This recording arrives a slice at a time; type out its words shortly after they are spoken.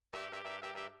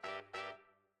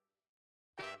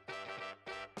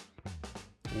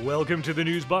Welcome to the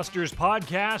NewsBusters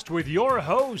podcast with your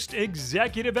host,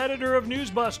 executive editor of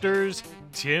NewsBusters,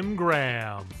 Tim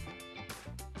Graham.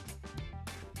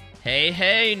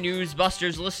 Hey,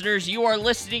 NewsBusters listeners, you are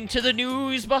listening to the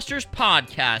NewsBusters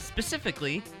podcast,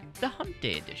 specifically the Hump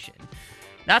Day edition.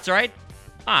 That's right,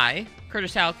 I,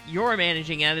 Curtis Houck, your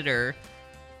managing editor,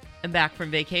 am back from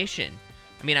vacation.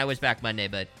 I mean, I was back Monday,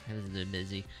 but I was a little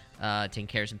busy, taking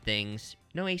care of some things.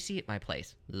 No AC at my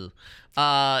place. And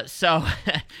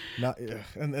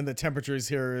the temperatures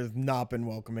here have not been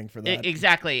welcoming for that.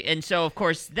 Exactly. And so, of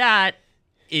course, that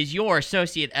is your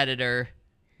associate editor,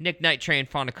 Nick Night Train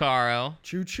Fondacaro.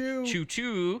 Choo-choo.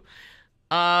 Choo-choo.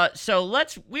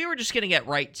 We were just going to get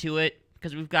right to it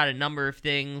because we've got a number of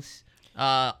things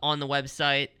on the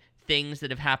website, things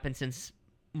that have happened since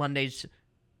Monday's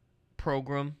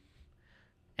program.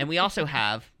 And we also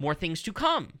have more things to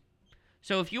come.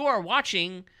 So if you are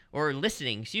listening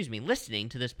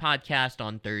to this podcast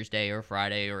on Thursday or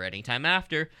Friday or anytime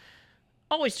after,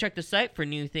 always check the site for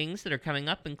new things that are coming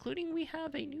up, including we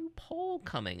have a new poll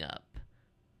coming up.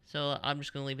 So I'm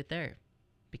just going to leave it there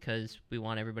because we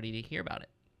want everybody to hear about it.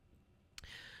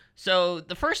 So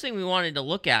the first thing we wanted to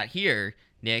look at here,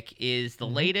 Nick, is the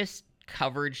latest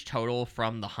coverage total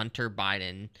from the Hunter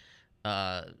Biden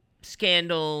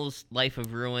scandals, Life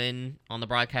of Ruin on the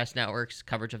broadcast networks,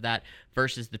 coverage of that,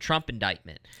 versus the Trump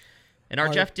indictment. And our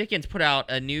Jeff Dickens put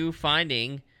out a new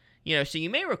finding. So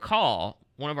you may recall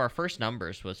one of our first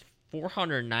numbers was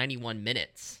 491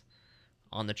 minutes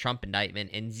on the Trump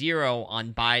indictment and 0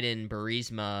 on Biden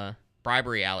Burisma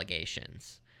bribery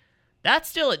allegations. That's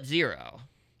still at 0.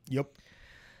 Yep.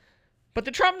 But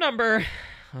the Trump number,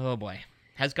 oh boy,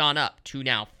 has gone up to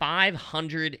now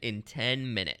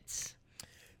 510 minutes.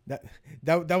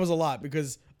 That was a lot,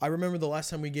 because I remember the last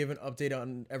time we gave an update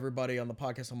on everybody on the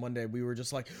podcast on Monday, we were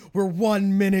just like, we're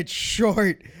 1 minute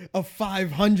short of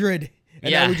 500,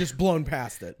 and now we just blown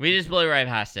past it. We just blew right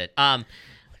past it. And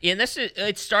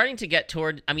it's starting to get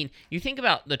toward. I mean, you think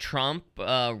about the Trump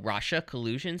Russia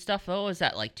collusion stuff. though, is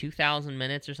that like 2,000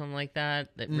 minutes or something like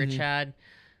that Rich had?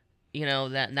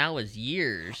 That was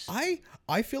years.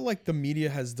 I feel like the media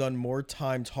has done more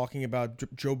time talking about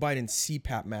Joe Biden's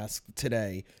CPAP mask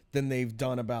today than they've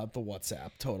done about the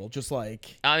WhatsApp total. Just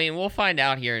like, I mean, we'll find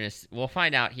out here. We'll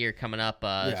find out here coming up.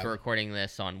 As we're recording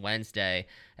this on Wednesday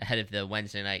ahead of the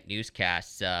Wednesday night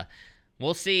newscasts.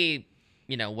 We'll see,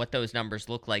 what those numbers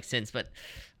look like since. But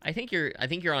I think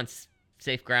you're on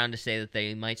safe ground to say that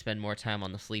they might spend more time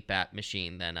on the sleep app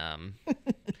machine than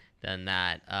than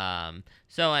that.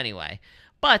 So anyway,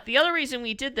 but the other reason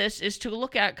we did this is to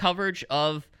look at coverage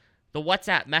of the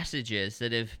WhatsApp messages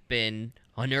that have been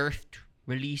unearthed,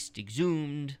 released,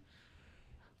 exhumed,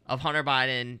 of Hunter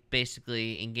Biden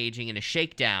basically engaging in a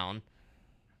shakedown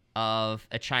of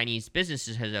a Chinese business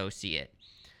associate,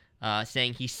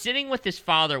 saying he's sitting with his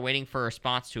father waiting for a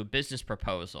response to a business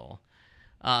proposal.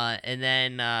 And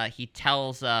then he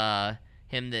tells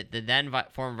him that the then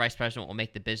former vice president will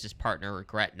make the business partner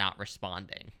regret not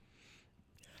responding.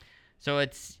 So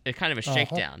it's a kind of a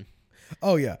shakedown.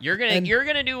 Oh yeah, you're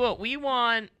gonna do what we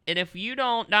want, and if you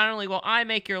don't, not only will I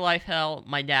make your life hell,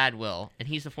 my dad will, and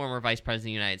he's the former vice president of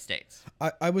the United States.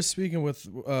 I was speaking with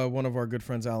one of our good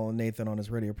friends, Alan Nathan, on his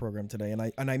radio program today,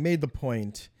 and I made the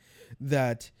point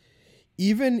that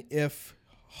even if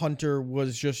Hunter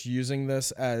was just using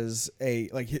this as a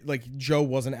like Joe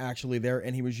wasn't actually there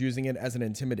and he was using it as an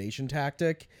intimidation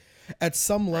tactic, at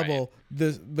some level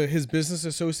his business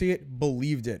associate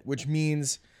believed it, which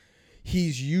means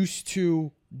he's used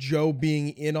to Joe being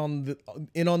in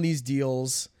on these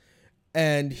deals,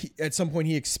 and at some point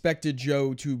he expected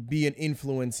Joe to be an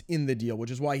influence in the deal,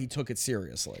 which is why he took it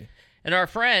seriously. And our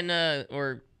friend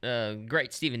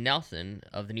great Stephen Nelson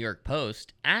of the New York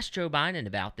Post asked Joe Biden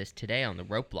about this today on the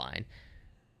Rope Line,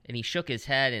 and he shook his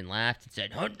head and laughed and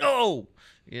said, "Oh no,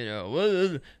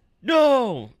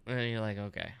 no." And you're like,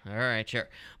 okay, all right, sure.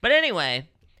 But anyway,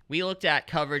 we looked at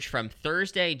coverage from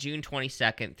Thursday, June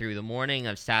 22nd through the morning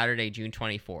of Saturday, June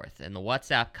 24th, and the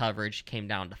WhatsApp coverage came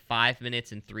down to 5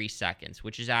 minutes and 3 seconds,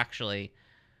 which is actually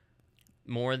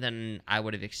more than I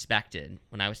would have expected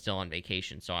when I was still on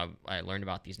vacation. So I learned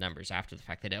about these numbers after the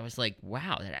fact that I was like,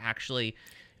 wow,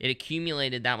 it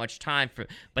accumulated that much time.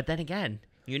 But then again,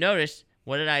 you notice,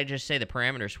 what did I just say the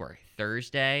parameters were?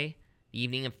 Thursday, the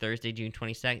evening of Thursday, June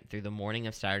 22nd through the morning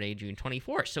of Saturday, June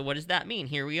 24th. So what does that mean?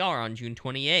 Here we are on June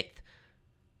 28th.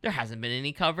 There hasn't been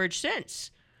any coverage since.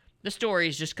 The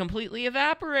story's just completely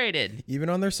evaporated. Even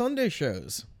on their Sunday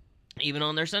shows.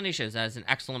 That is an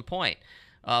excellent point.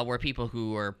 were people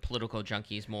who were political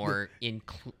junkies more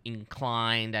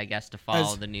inclined, I guess, to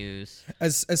follow the news.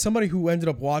 As somebody who ended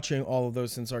up watching all of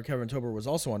those since our Kevin Tober was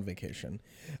also on vacation,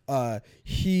 the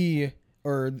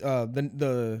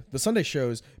Sunday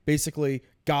shows basically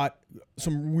got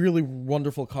some really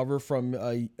wonderful cover from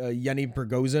Yevgeny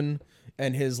Prigozhin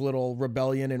and his little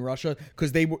rebellion in Russia,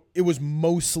 because it was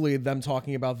mostly them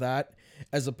talking about that,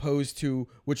 as opposed to,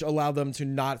 which allowed them to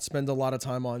not spend a lot of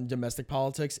time on domestic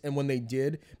politics. And when they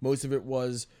did, most of it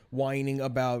was whining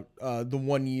about the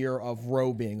 1 year of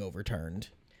Roe being overturned.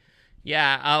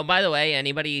 Yeah. By the way,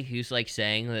 anybody who's like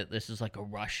saying that this is like a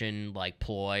Russian like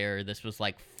ploy, or this was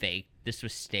like fake, this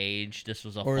was staged, this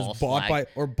was a false flag,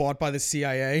 bought by the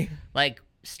CIA, like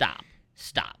stop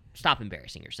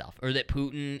embarrassing yourself, or that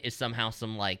Putin is somehow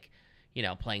some like,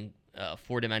 playing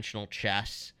four-dimensional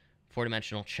chess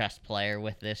player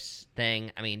with this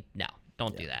thing. I mean, no,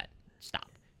 don't do that.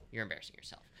 Stop. You're embarrassing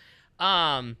yourself.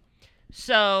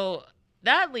 So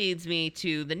that leads me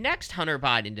to the next Hunter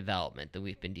Biden development that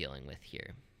we've been dealing with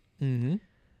here. Mm-hmm.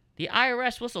 The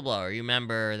IRS whistleblower. You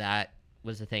remember that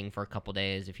was a thing for a couple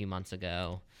days, a few months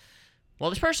ago.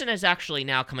 Well, this person is actually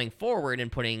now coming forward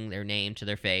and putting their name to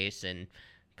their face and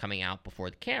coming out before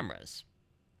the cameras.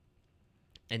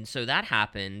 And so that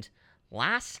happened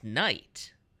last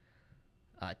night,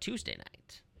 Tuesday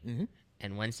night,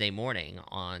 and Wednesday morning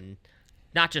on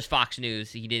not just Fox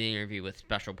News. He did an interview with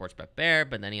Special Reports Brett Baer,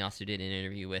 but then he also did an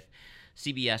interview with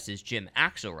CBS's Jim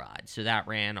Axelrod. So that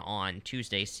ran on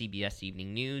Tuesday, CBS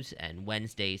Evening News, and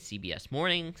Wednesday, CBS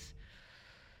Mornings.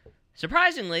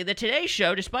 Surprisingly, the Today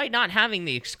Show, despite not having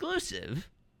the exclusive,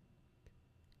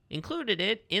 included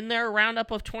it in their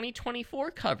roundup of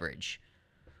 2024 coverage.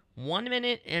 1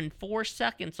 minute and 4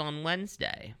 seconds on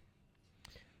Wednesday.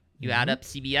 You add up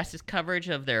CBS's coverage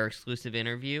of their exclusive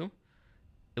interview,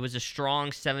 it was a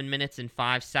strong 7 minutes and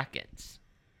 5 seconds.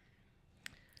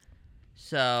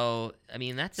 So, I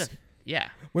mean, that's yeah.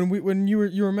 When you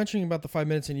were mentioning about the 5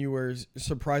 minutes and you were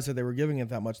surprised that they were giving it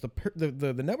that much,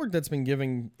 the network that's been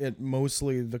giving it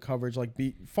mostly the coverage, like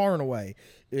far and away,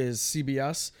 is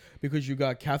CBS, because you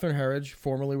got Catherine Herridge,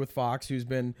 formerly with Fox, who's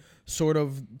been sort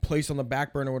of placed on the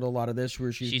back burner with a lot of this,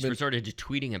 where she's resorted to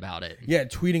tweeting about it. Yeah,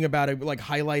 tweeting about it, like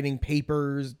highlighting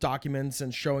papers, documents,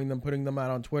 and showing them, putting them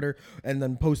out on Twitter, and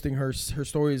then posting her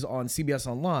stories on CBS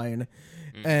Online.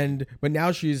 But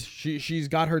now she's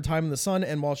got her time in the sun,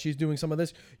 and while she's doing some of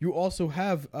this, you also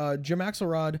have Jim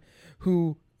Axelrod,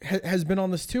 who has been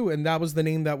on this too, and that was the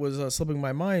name that was slipping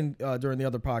my mind during the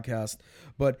other podcast.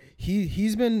 But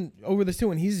he's been over this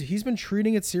too, and he's been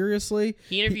treating it seriously.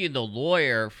 He interviewed the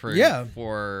lawyer for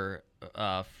this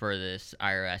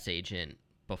IRS agent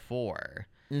before.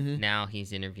 Now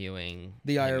he's interviewing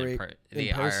the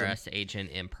IRS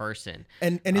agent in person,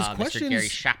 and his questions, Mr. Gary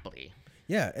Shapley.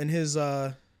 Yeah, and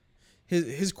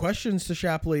his questions to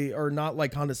Shapley are not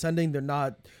like condescending. They're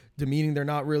not demeaning. They're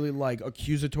not really like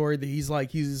accusatory. There's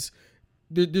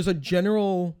a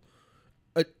genuine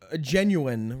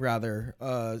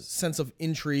sense of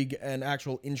intrigue and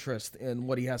actual interest in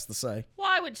what he has to say. Well,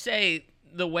 I would say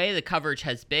the way the coverage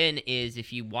has been is,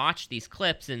 if you watch these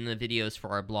clips and the videos for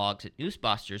our blogs at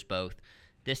NewsBusters, both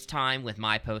this time with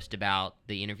my post about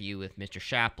the interview with Mr.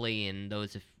 Shapley, and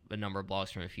those of a number of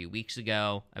blogs from a few weeks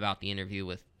ago about the interview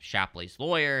with Shapley's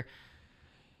lawyer,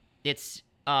 it's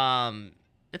kind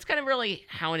of really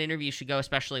how an interview should go,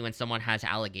 especially when someone has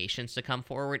allegations to come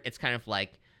forward. It's kind of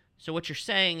like, so what you're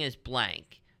saying is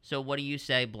blank. So what do you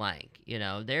say blank?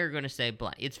 They're going to say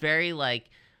blank. It's very like,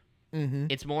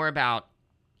 it's more about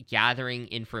gathering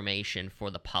information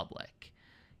for the public,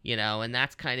 and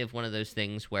that's kind of one of those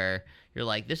things where you're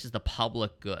like, this is the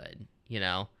public good,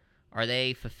 Are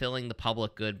they fulfilling the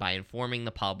public good by informing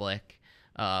the public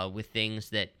with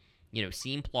things that,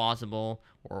 seem plausible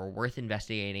or are worth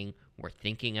investigating, worth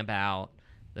thinking about,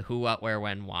 the who, what, where,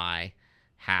 when, why,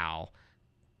 how?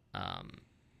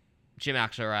 Jim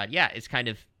Axelrod, it's kind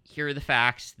of, here are the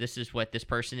facts. This is what this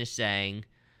person is saying.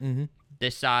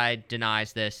 This side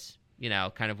denies this,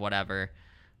 kind of whatever.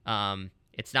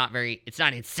 It's not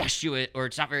incestuous, or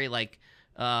it's not very like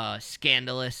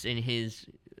scandalous in his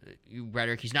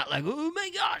rhetoric. He's not like, oh my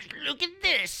gosh, look at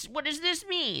this, what does this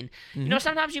mean?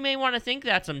 Sometimes you may want to think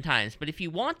that sometimes, but if you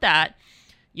want that,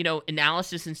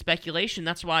 analysis and speculation,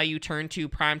 that's why you turn to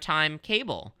primetime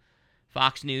cable,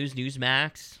 Fox News,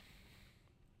 Newsmax,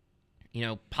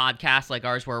 podcasts like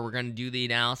ours where we're going to do the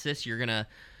analysis. You're going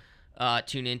to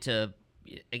tune into,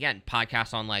 again,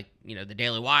 podcasts on like, the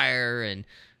Daily Wire and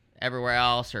everywhere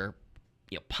else, or,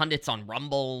 pundits on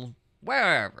Rumble,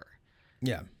 wherever.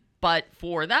 Yeah. But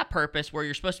for that purpose, where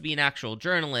you're supposed to be an actual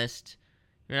journalist,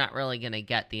 you're not really going to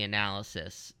get the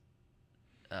analysis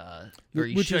or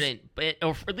you shouldn't,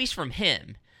 or at least from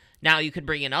him. Now, you could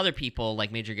bring in other people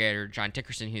like Major Garrett or John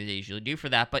Dickerson, who they usually do for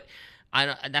that, but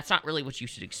that's not really what you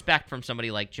should expect from somebody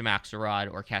like Jim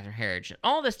Axelrod or Catherine Herridge.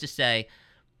 All this to say,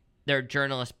 they're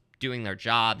journalists doing their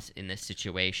jobs in this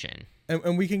situation.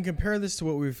 And we can compare this to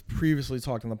what we've previously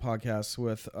talked on the podcast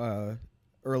with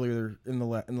earlier in the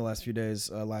last few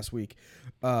days, last week,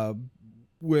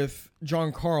 with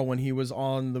John Carl when he was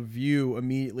on The View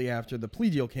immediately after the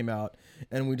plea deal came out,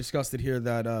 and we discussed it here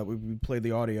that we played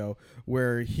the audio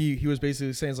where he was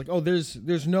basically saying, it's like, oh,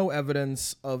 there's no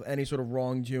evidence of any sort of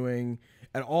wrongdoing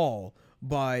at all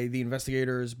by the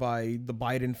investigators, by the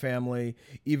Biden family,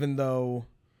 even though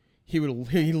he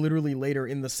literally later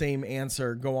in the same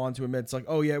answer go on to admit, it's like,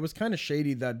 oh yeah, it was kind of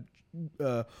shady that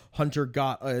Hunter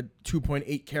got a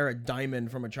 2.8 carat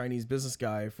diamond from a Chinese business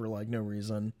guy for like no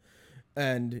reason.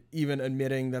 And even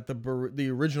admitting that the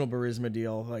original Burisma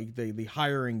deal, like the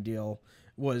hiring deal,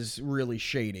 was really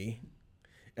shady,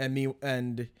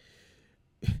 and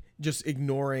just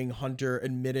ignoring Hunter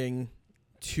admitting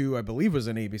to, I believe, was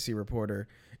an ABC reporter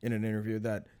in an interview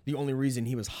that the only reason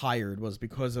he was hired was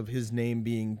because of his name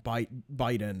being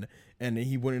Biden, and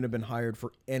he wouldn't have been hired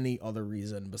for any other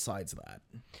reason besides that.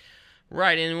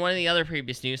 Right, and one of the other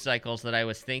previous news cycles that I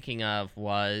was thinking of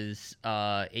was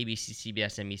ABC,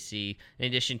 CBS, NBC. In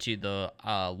addition to the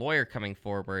lawyer coming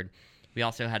forward, we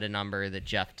also had a number that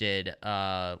Jeff did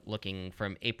looking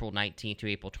from April 19th to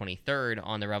April 23rd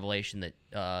on the revelation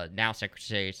that now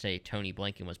Secretary of State Tony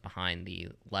Blinken was behind the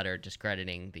letter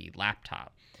discrediting the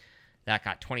laptop. That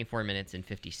got 24 minutes and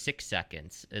 56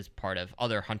 seconds as part of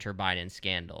other Hunter Biden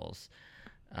scandals.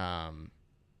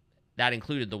 That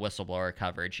included the whistleblower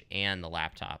coverage and the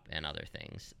laptop and other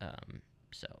things.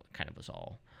 So it kind of was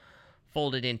all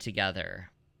folded in together.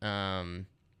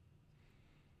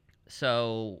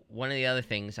 So one of the other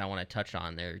things I want to touch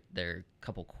on, there are a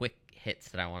couple quick hits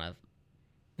that I want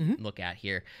to look at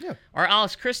here. Yeah. Our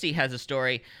Alex Christie has a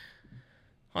story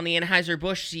on the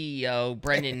Anheuser-Busch CEO,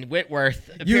 Brendan Whitworth,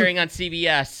 appearing on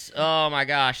CBS. Oh, my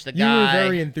gosh. The guy. You were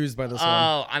very enthused by this one.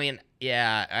 Oh, I mean,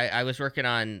 yeah. I was working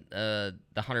on the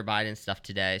Hunter Biden stuff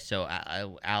today, so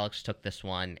Alex took this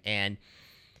one. And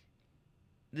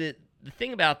the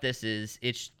thing about this is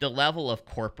it's the level of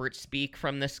corporate speak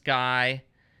from this guy.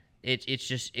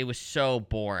 It was so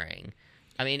boring.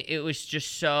 I mean, it was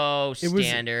just so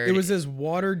standard. It was as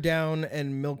watered down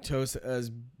and milquetoast as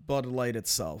Bud Light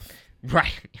itself.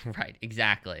 Right,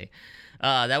 exactly.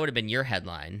 That would have been your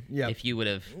headline if you would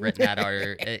have written that,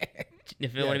 or if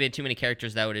it would have been too many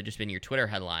characters, that would have just been your Twitter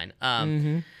headline.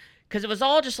 Because it was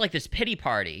all just like this pity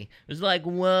party. It was like,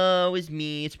 woe is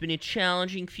me, it's been a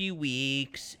challenging few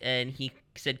weeks. And he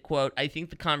said, quote, I think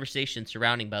the conversation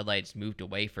surrounding Bud Light has moved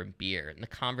away from beer, and the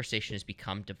conversation has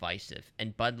become divisive,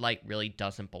 and Bud Light really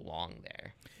doesn't belong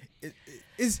there.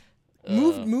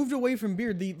 Moved away from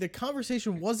beer. The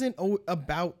conversation wasn't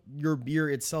about your beer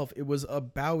itself. It was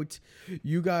about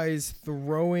you guys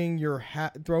throwing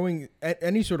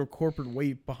any sort of corporate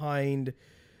weight behind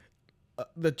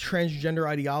the transgender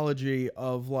ideology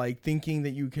of like thinking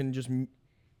that you can just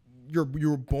you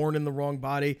were born in the wrong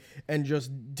body, and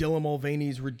just Dylan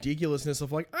Mulvaney's ridiculousness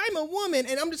of like, I'm a woman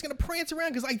and I'm just gonna prance around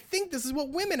because I think this is what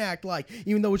women act like,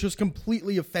 even though it's just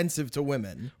completely offensive to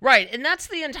women. Right, and that's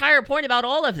the entire point about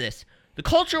all of this. The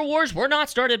culture wars were not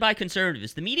started by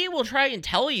conservatives. The media will try and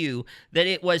tell you that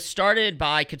it was started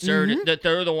by conservatives, that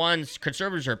they're the ones,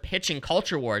 conservatives are pitching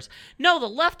culture wars. No, the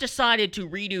left decided to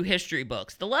redo history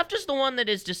books. The left is the one that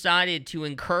has decided to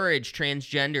encourage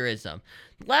transgenderism.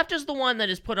 The left is the one that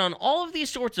has put on all of these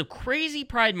sorts of crazy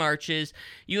pride marches.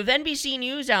 You have NBC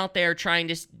News out there trying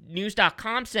to,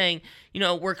 news.com saying,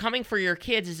 we're coming for your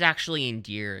kids is actually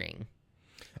endearing.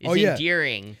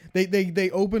 Endearing. They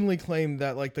openly claim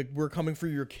that like we're coming for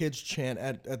your kids chant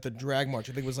at the drag march.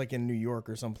 I think it was like in New York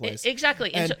or someplace.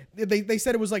 Exactly. And they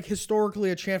said it was like historically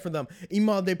a chant for them.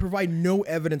 Meanwhile, they provide no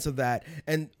evidence of that,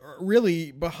 and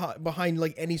really behind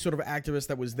like any sort of activist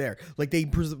that was there. Like they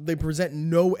present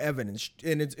no evidence,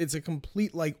 and it's a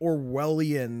complete like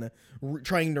Orwellian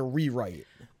trying to rewrite.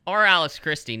 Our Alex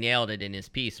Christie nailed it in his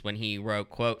piece when he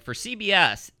wrote, quote, for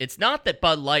CBS, it's not that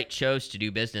Bud Light chose to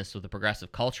do business with a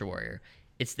progressive culture warrior.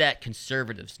 It's that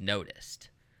conservatives noticed.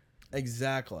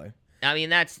 Exactly. I mean,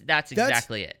 that's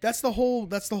exactly it. That's the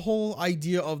whole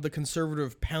idea of the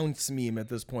conservative pounce meme at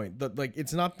this point. Like,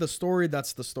 it's not the story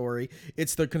that's the story.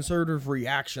 It's the conservative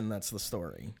reaction that's the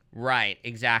story. Right,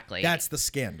 exactly. That's the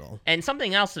scandal. And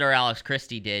something else that our Alex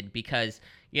Christie did, because,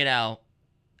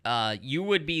 you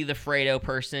would be the Fredo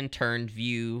person turned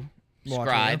View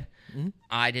scribe.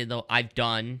 I've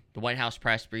done the White House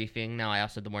press briefing. Now I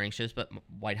also have the morning shows, but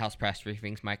White House press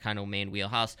briefings, my kind of main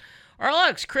wheelhouse. Our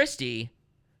Alex Christie,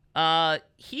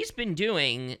 he's been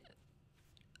doing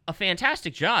a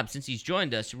fantastic job since he's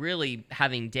joined us, really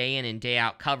having day in and day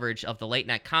out coverage of the late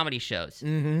night comedy shows.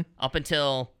 Up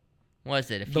until, what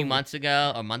was it, a month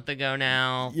ago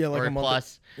now? Yeah, like or a month.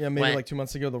 Plus, Yeah, maybe like 2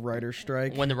 months ago, the writer's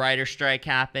strike. When the writer's strike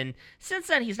happened. Since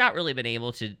then, he's not really been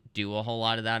able to do a whole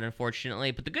lot of that,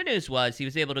 unfortunately. But the good news was he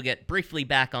was able to get briefly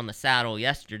back on the saddle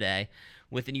yesterday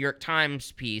with a New York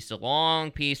Times piece, a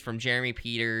long piece from Jeremy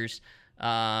Peters,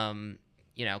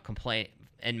 complaint,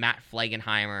 and Matt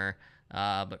Flegenheimer.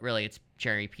 But really, it's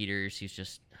Jeremy Peters. He's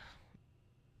just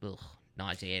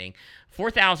nauseating.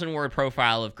 4,000-word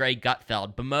profile of Greg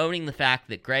Gutfeld, bemoaning the fact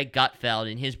that Greg Gutfeld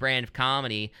and his brand of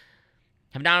comedy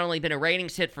have not only been a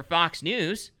ratings hit for Fox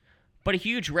News, but a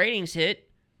huge ratings hit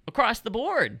across the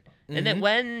board. And that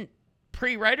when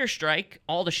pre-writer strike,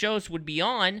 all the shows would be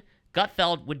on,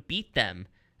 Gutfeld would beat them.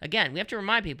 Again, we have to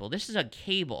remind people, this is a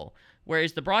cable,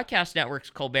 whereas the broadcast networks,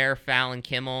 Colbert, Fallon,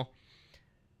 Kimmel,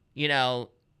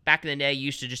 back in the day, you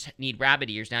used to just need rabbit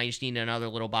ears. Now you just need another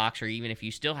little box, or even if you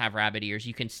still have rabbit ears,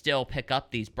 you can still pick up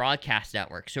these broadcast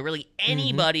networks. So really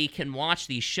anybody can watch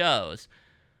these shows,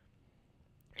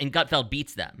 and Gutfeld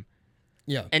beats them.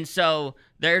 Yeah. And so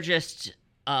they're just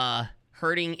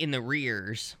hurting in the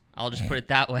rears. I'll just put it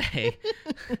that way.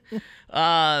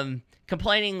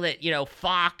 Complaining that,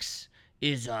 Fox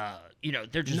is,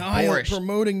 they're just boorish.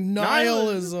 Promoting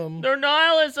nihilism. They're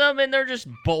nihilism, and they're just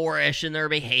boorish in their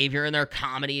behavior, and their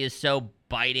comedy is so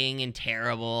biting and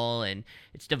terrible, and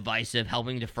it's divisive,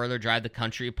 helping to further drive the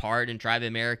country apart and drive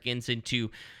Americans into,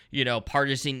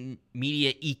 partisan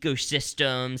media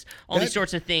ecosystems, these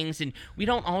sorts of things, and we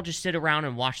don't all just sit around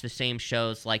and watch the same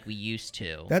shows like we used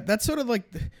to. That's sort of like...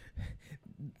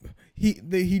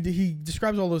 He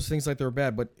describes all those things like they're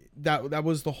bad, but that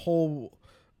was the whole...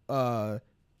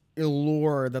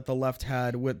 allure that the left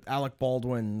had with Alec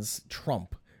Baldwin's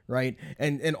Trump, right?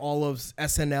 And all of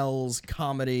SNL's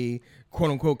comedy,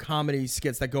 quote-unquote comedy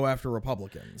skits that go after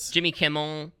Republicans. Jimmy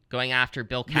Kimmel going after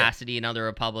Bill Cassidy and other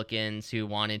Republicans who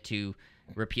wanted to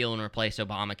repeal and replace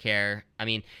Obamacare. I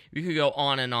mean, we could go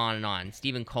on and on and on.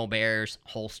 Stephen Colbert's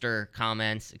holster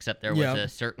comments, except there was a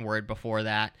certain word before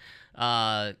that,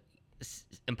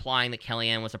 implying that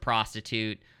Kellyanne was a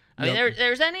prostitute. I mean,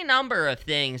 there's any number of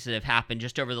things that have happened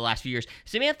just over the last few years.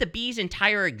 Samantha Bee's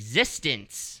entire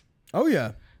existence. Oh,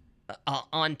 yeah.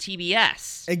 On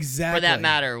TBS. Exactly. For that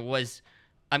matter was,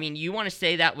 I mean, you want to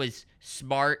say that was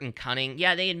smart and cunning.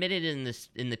 Yeah, they admitted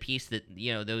in the piece that,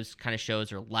 those kind of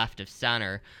shows are left of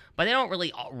center, but they don't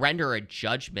really render a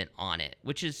judgment on it,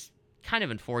 which is kind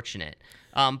of unfortunate.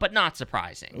 But not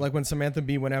surprising. Like when Samantha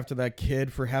Bee went after that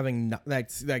kid for having that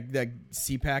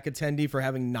CPAC attendee for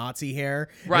having Nazi hair.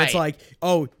 Right. And it's like,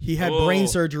 he had brain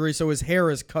surgery, so his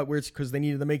hair is cut weird because they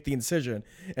needed to make the incision.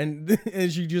 And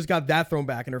she just got that thrown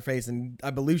back in her face. And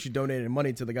I believe she donated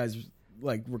money to the guy's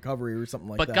recovery or something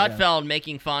like that. But Gutfeld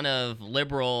making fun of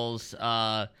liberals, in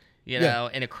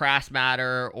a crass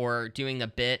matter, or doing a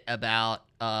bit about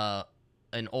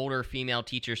an older female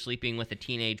teacher sleeping with a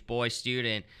teenage boy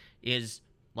student is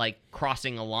like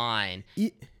crossing a line.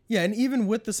 Yeah, and even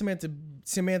with the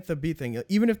Samantha Bee thing,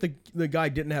 even if the guy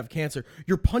didn't have cancer,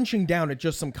 you're punching down at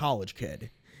just some college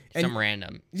kid. Some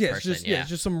random person, it's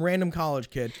just some random college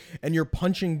kid, and you're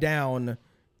punching down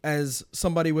as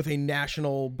somebody with a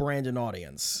national brand and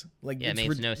audience. It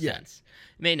makes no sense.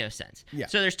 It made no sense. Yeah.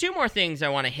 So there's two more things I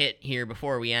want to hit here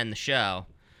before we end the show.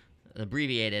 An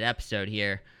abbreviated episode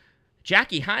here.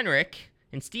 Jackie Heinrich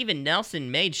and Stephen Nelson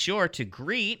made sure to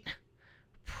greet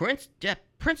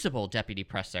Principal Deputy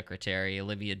Press Secretary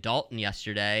Olivia Dalton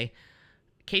yesterday.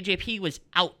 KJP was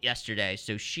out yesterday,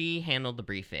 so she handled the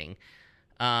briefing.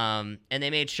 And they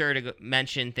made sure to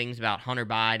mention things about Hunter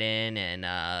Biden and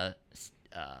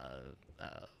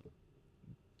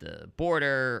the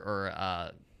border,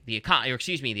 or the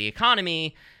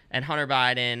economy, and Hunter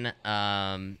Biden,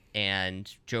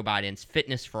 and Joe Biden's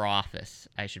fitness for office.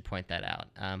 I should point that out.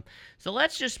 So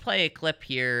let's just play a clip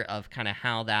here of kind of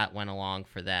how that went along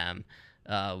for them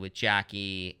with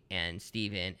Jackie and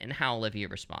Stephen, and how Olivia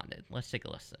responded. Let's take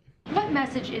a listen. What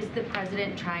message is the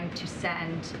president trying to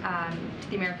send to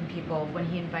the American people when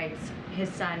he invites his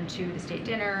son to the state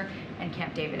dinner and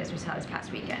Camp David, as we saw this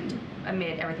past weekend,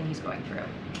 amid everything he's going through?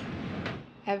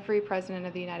 Every president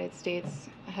of the United States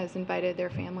has invited their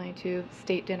family to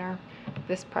state dinner.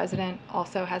 This president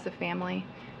also has a family.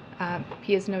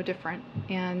 He is no different.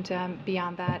 And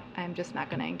beyond that, I'm just not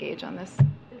going to engage on this.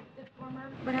 The former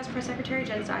White House Press Secretary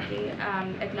Jen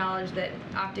Psaki acknowledged that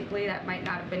optically that might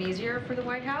not have been easier for the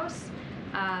White House.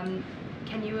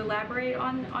 Can you elaborate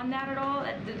on that at all?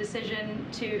 The decision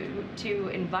to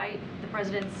invite the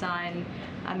president's son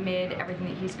amid everything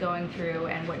that he's going through,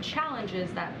 and what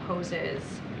challenges that poses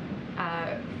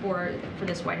for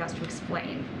this White House to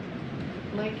explain?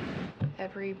 Like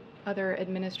every other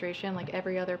administration, like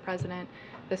every other president,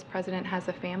 this president has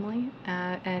a family,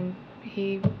 and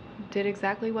he did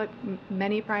exactly what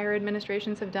many prior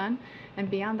administrations have done. And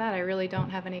beyond that, I really don't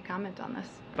have any comment on this.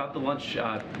 About the lunch,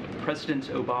 President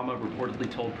Obama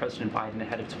reportedly told President Biden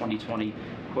ahead of 2020,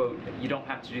 quote, "You don't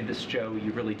have to do this, Joe,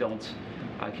 you really don't."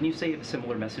 Can you say if a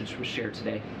similar message was shared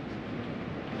today?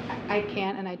 I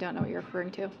can't, and I don't know what you're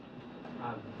referring to.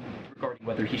 Regarding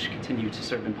whether he should continue to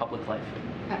serve in public life.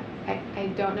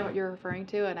 I don't know what you're referring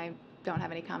to, and I don't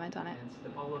have any comment on it. And the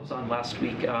follow-ups on last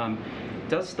week,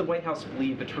 does the White House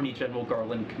believe Attorney General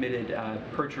Garland committed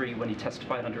perjury when he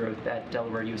testified under oath that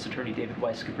Delaware U.S. Attorney David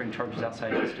Weiss could bring charges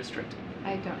outside his district?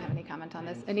 I don't have any comment on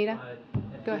this. Anita?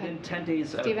 Go ahead. Within 10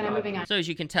 days of, Stephen, I'm moving on. So as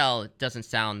you can tell, it doesn't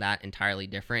sound that entirely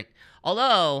different.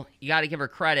 Although, you got to give her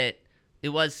credit, it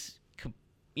was,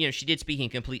 she did speak in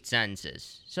complete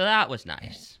sentences. So that was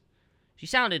nice. She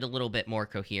sounded a little bit more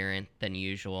coherent than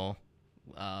usual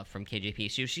from KJP.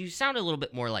 She sounded a little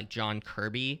bit more like John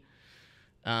Kirby.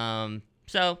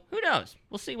 So who knows?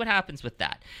 We'll see what happens with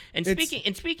that. And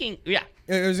speaking, yeah.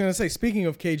 I was gonna say, speaking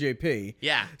of KJP.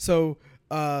 Yeah. So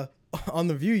on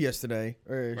The View yesterday,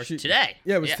 today.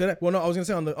 Yeah, it was today. Well, no, I was gonna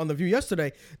say on the View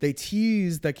yesterday, they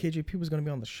teased that KJP was gonna be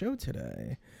on the show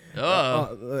today.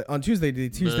 Oh. On Tuesday, they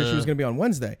teased that she was gonna be on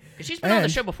Wednesday. She's been on the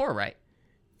show before, right?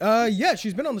 Yeah,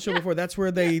 she's been on the show before. That's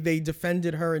where they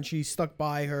defended her, and she stuck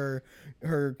by her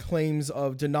claims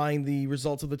of denying the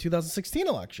results of the 2016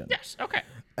 election. Yes. Okay.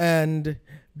 And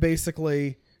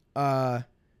basically,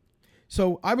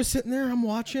 so I was sitting there, I'm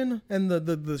watching, and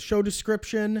the show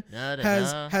description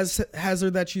has her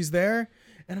that she's there,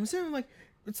 and I'm sitting there like,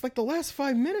 it's like the last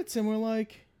 5 minutes, and we're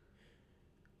like,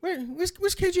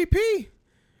 where's KJP?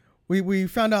 We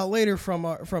found out later from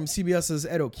CBS's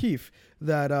Ed O'Keefe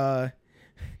that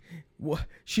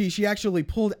she actually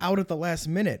pulled out at the last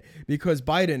minute because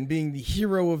Biden, being the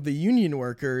hero of the union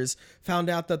workers, found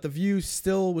out that The View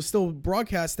was still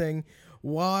broadcasting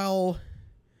while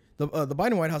the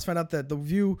Biden White House found out that The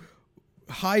View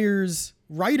hires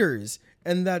writers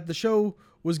and that the show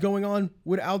was going on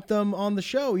without them on the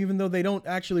show, even though they don't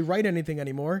actually write anything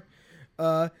anymore.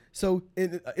 So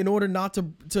in order not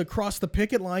to cross the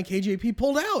picket line, KJP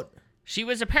pulled out. She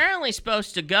was apparently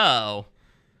supposed to go.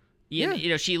 She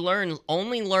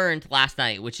only learned last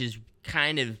night, which is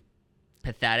kind of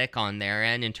pathetic on their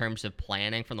end in terms of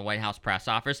planning from the White House press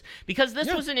office, because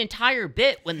this was an entire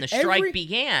bit when the strike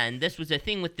began. This was a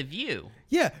thing with The View.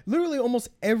 Yeah, literally almost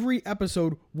every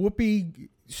episode, Whoopi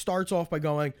starts off by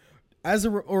going,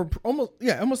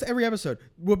 almost every episode,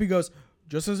 Whoopi goes,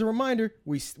 just as a reminder,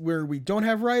 we don't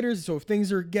have writers, so if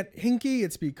things get hinky,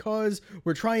 it's because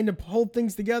we're trying to hold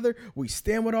things together. We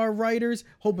stand with our writers,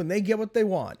 hoping they get what they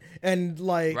want. And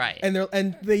right.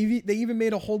 And they even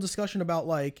made a whole discussion about,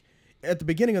 like, at the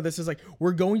beginning of this is like,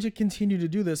 we're going to continue to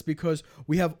do this because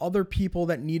we have other people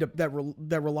that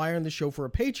that rely on the show for a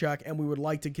paycheck, and we would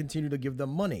like to continue to give them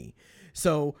money.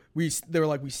 So they were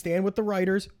like, we stand with the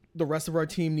writers. The rest of our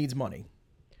team needs money.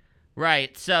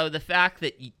 Right, so the fact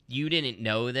that you didn't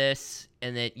know this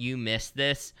and that you missed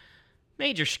this,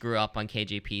 major screw up on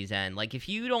KJP's end. Like, if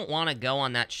you don't want to go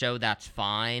on that show, that's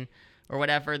fine, or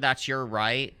whatever, that's your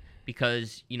right,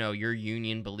 because, your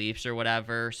union beliefs or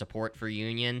whatever, support for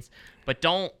unions, but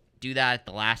don't do that at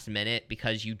the last minute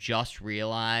because you just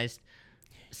realized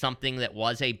something that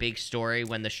was a big story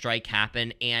when the strike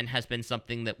happened and has been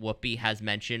something that Whoopi has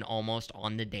mentioned almost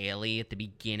on the daily at the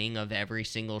beginning of every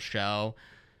single show.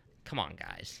 Come on,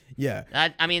 guys. Yeah.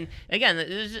 Again,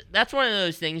 that's one of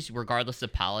those things, regardless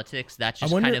of politics, that's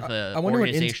just kind of an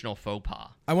organizational faux pas.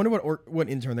 I wonder what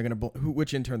intern they're going to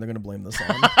which intern they're going to blame this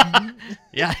on.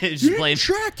 Yeah, just blame.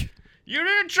 You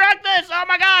didn't track this. Oh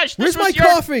my gosh. Where's my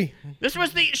coffee? This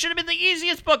should have been the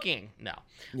easiest booking. No.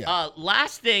 Yeah.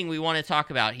 Last thing we want to talk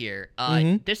about here.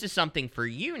 This is something for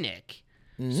you, Nick.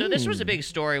 So this was a big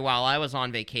story while I was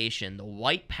on vacation, the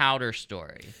white powder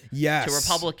story. Yes. To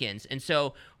Republicans. And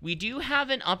so we do have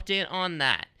an update on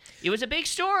that. It was a big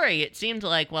story, it seemed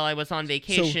like, while I was on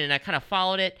vacation, and I kind of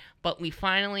followed it, but we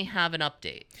finally have an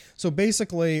update. So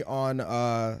basically on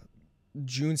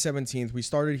June 17th, we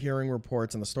started hearing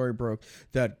reports, and the story broke,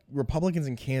 that Republicans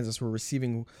in Kansas were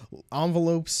receiving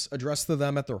envelopes addressed to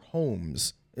them at their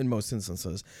homes in most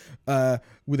instances. Where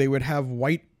they would have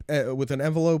with an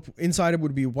envelope inside it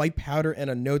would be white powder and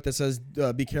a note that says,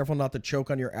 be careful not to choke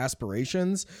on your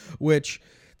aspirations, which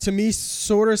to me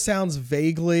sort of sounds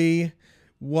vaguely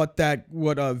what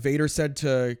Vader said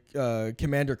to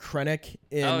Commander Krennic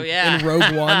in in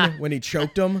Rogue One when he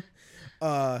choked him.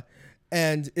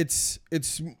 And it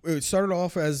started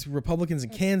off as Republicans in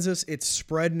Kansas. It's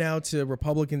spread now to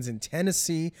Republicans in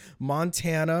Tennessee,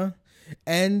 Montana,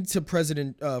 and to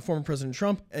former President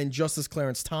Trump and Justice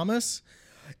Clarence Thomas.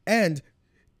 And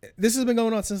this has been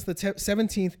going on since the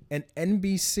 17th, and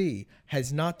NBC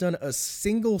has not done a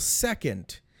single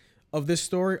second of this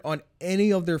story on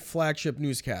any of their flagship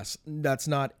newscasts. That's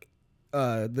not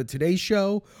the Today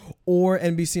Show or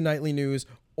NBC Nightly News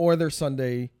or their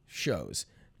Sunday shows.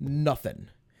 Nothing.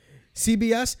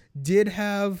 CBS did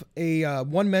have a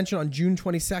one mention on June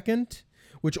 22nd,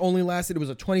 which only lasted, it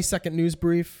was a 20-second news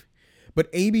brief.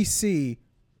 But ABC,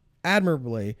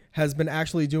 admirably, has been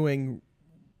actually doing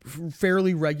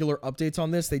fairly regular updates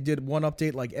on this. They did one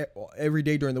update like every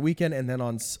day during the weekend, and then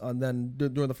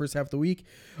during the first half of the week.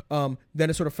 Then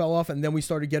it sort of fell off, and then we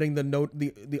started getting the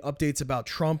updates about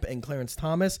Trump and Clarence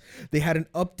Thomas. They had an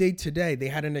update today. They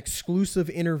had an exclusive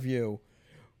interview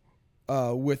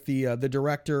with the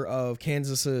director of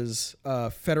Kansas's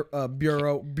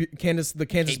Bureau, Kansas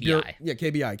KBI. Bureau,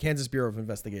 KBI, Kansas Bureau of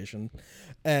Investigation,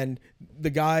 and the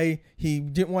guy, he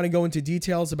didn't want to go into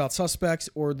details about suspects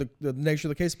or the nature of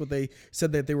the case, but they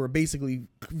said that they were basically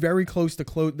very close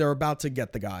to they're about to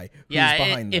get the guy who's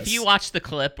behind this. If you watch the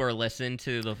clip or listen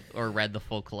to or read the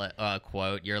full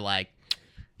quote, you're like,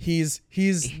 He's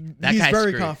very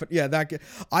screwed. confident. Yeah, that guy,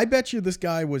 I bet you this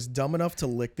guy was dumb enough to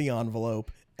lick the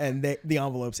envelope. And the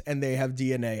envelopes, and they have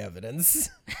DNA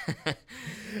evidence.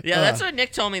 Yeah, that's what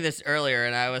Nick told me this earlier,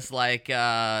 and I was like,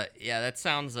 yeah, that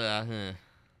sounds.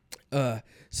 But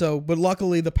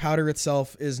luckily, the powder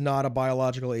itself is not a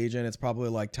biological agent. It's probably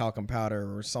like talcum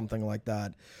powder or something like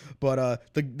that. But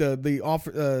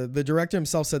the director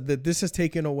himself said that this has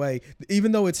taken away,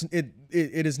 even though it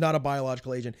is not a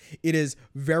biological agent, it is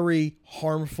very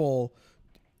harmful.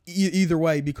 Either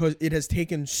way, because it has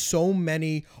taken so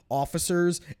many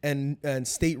officers and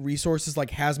state resources like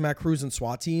hazmat crews and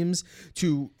SWAT teams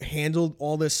to handle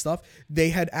all this stuff. They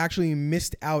had actually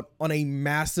missed out on a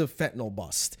massive fentanyl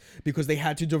bust because they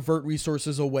had to divert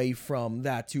resources away from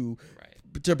that to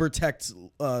protect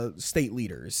state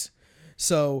leaders.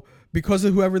 So because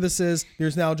of whoever this is,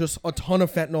 there's now just a ton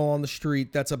of fentanyl on the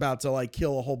street that's about to like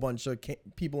kill a whole bunch of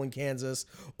people in Kansas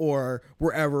or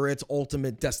wherever its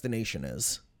ultimate destination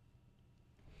is.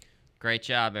 Great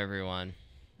job, everyone.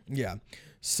 Yeah.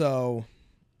 So,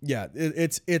 yeah,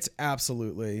 it's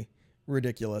absolutely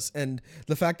ridiculous. And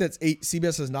the fact that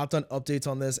CBS has not done updates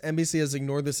on this, NBC has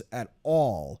ignored this at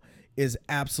all, is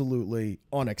absolutely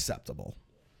unacceptable.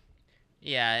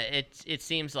 Yeah, it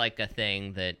seems like a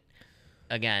thing that,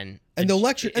 again, and they'll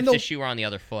lecture, if the shoe were on the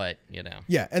other foot, you know.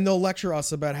 Yeah, and they'll lecture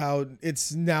us about how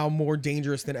it's now more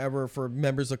dangerous than ever for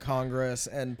members of Congress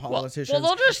and politicians.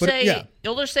 Well,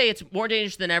 they'll just say it's more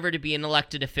dangerous than ever to be an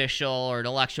elected official or an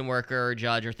election worker or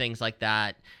judge or things like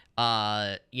that.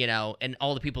 You know, and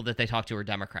all the people that they talk to are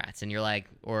Democrats, and you're like,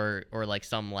 or like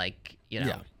some like, you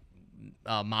know,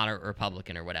 moderate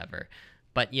Republican or whatever.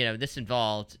 But you know, this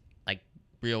involved like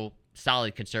real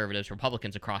solid conservatives,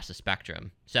 Republicans across the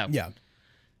spectrum. So yeah.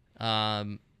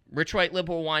 Rich White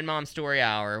Liberal Wine Mom Story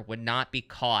Hour would not be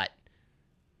caught,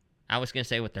 I was going to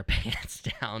say with their pants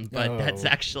down, but that's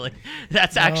actually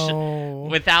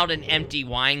without an empty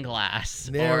wine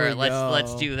glass.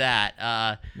 Let's do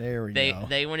that. There we go.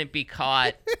 They wouldn't be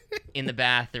caught in the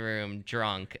bathroom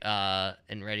drunk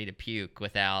and ready to puke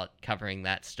without covering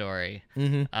that story.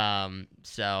 Mm-hmm.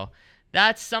 So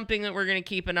that's something that we're going to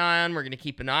keep an eye on. We're going to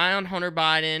keep an eye on Hunter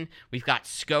Biden. We've got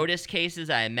SCOTUS cases.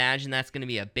 I imagine that's going to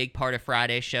be a big part of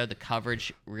Friday's show, the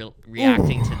coverage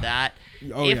reacting to that.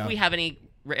 If we have any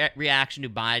reaction to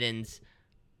Biden's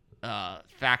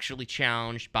factually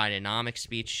challenged Bidenomics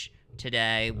speech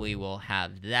today, we will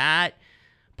have that.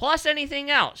 Plus anything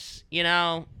else. You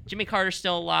know, Jimmy Carter's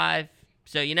still alive,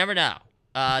 so you never know.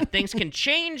 Things can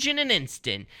change in an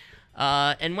instant.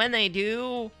 And when they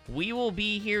do, we will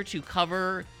be here to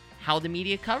cover how the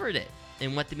media covered it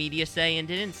and what the media say and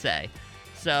didn't say.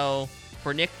 So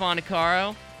for Nick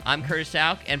Fondacaro, I'm Curtis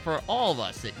Houck, and for all of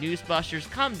us at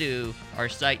NewsBusters, come to our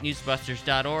site,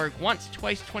 newsbusters.org, once,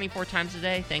 twice, 24 times a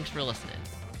day. Thanks for listening.